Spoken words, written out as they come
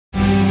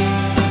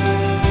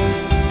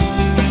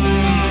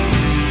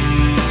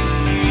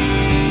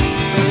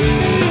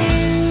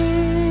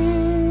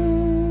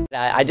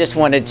I just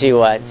wanted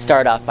to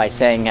start off by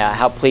saying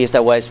how pleased I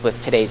was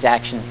with today's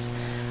actions.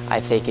 I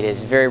think it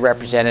is very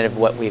representative of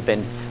what we've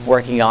been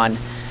working on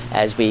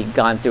as we've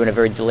gone through in a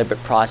very deliberate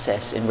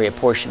process in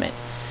reapportionment.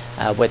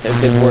 With the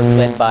good work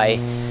led by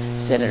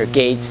Senator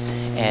Gates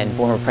and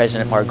former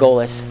President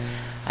Margolis,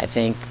 I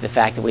think the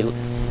fact that we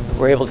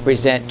were able to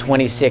present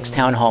 26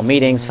 town hall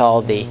meetings,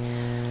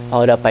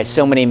 followed up by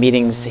so many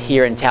meetings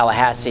here in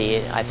Tallahassee,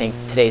 I think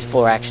today's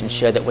floor actions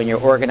show that when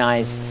you're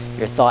organized,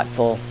 you're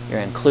thoughtful, you're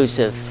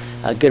inclusive,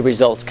 good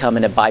results come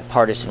in a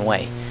bipartisan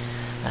way.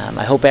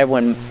 I hope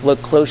everyone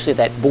looked closely at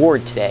that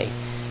board today,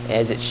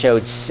 as it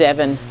showed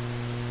 7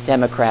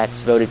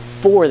 Democrats voted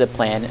for the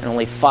plan and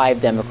only 5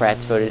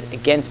 Democrats voted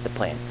against the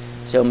plan.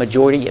 So a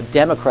majority of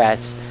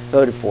Democrats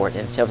voted for it.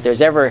 And so if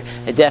there's ever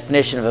a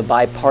definition of a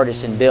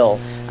bipartisan bill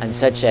on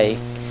such a,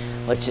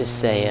 let's just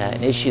say,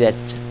 an issue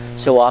that's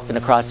so often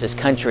across this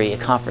country, a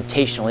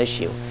confrontational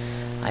issue,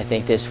 I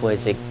think this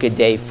was a good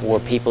day for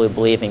people who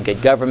believe in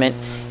good government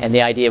and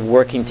the idea of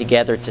working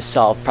together to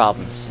solve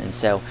problems. And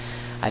so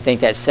I think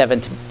that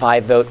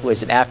 7-5 vote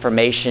was an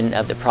affirmation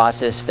of the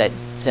process that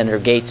Senator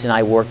Gates and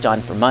I worked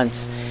on for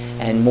months,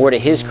 and more to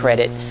his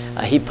credit,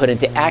 he put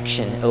into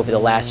action over the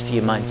last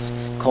few months,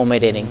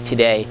 culminating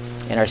today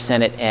in our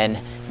Senate and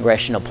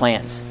congressional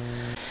plans.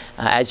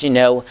 As you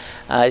know,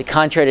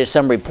 contrary to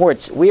some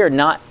reports, we are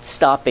not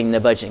stopping the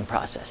budgeting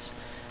process.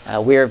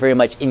 We are very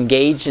much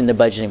engaged in the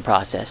budgeting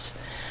process,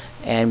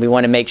 and we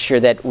want to make sure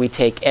that we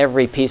take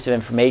every piece of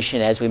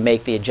information as we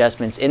make the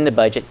adjustments in the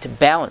budget to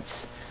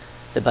balance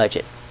the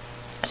budget.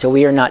 So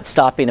we are not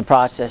stopping the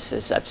process,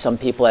 as some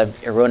people have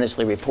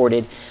erroneously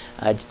reported.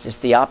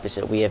 Just the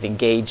opposite. We have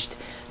engaged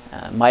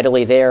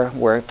mightily there.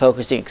 We're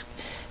focusing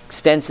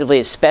extensively,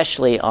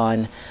 especially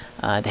on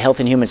the Health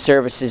and Human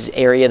Services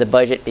area of the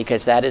budget,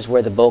 because that is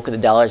where the bulk of the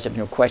dollars have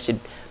been requested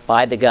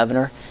by the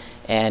governor,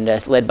 and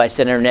led by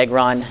Senator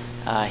Negron,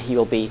 he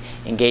will be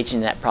engaging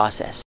in that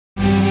process.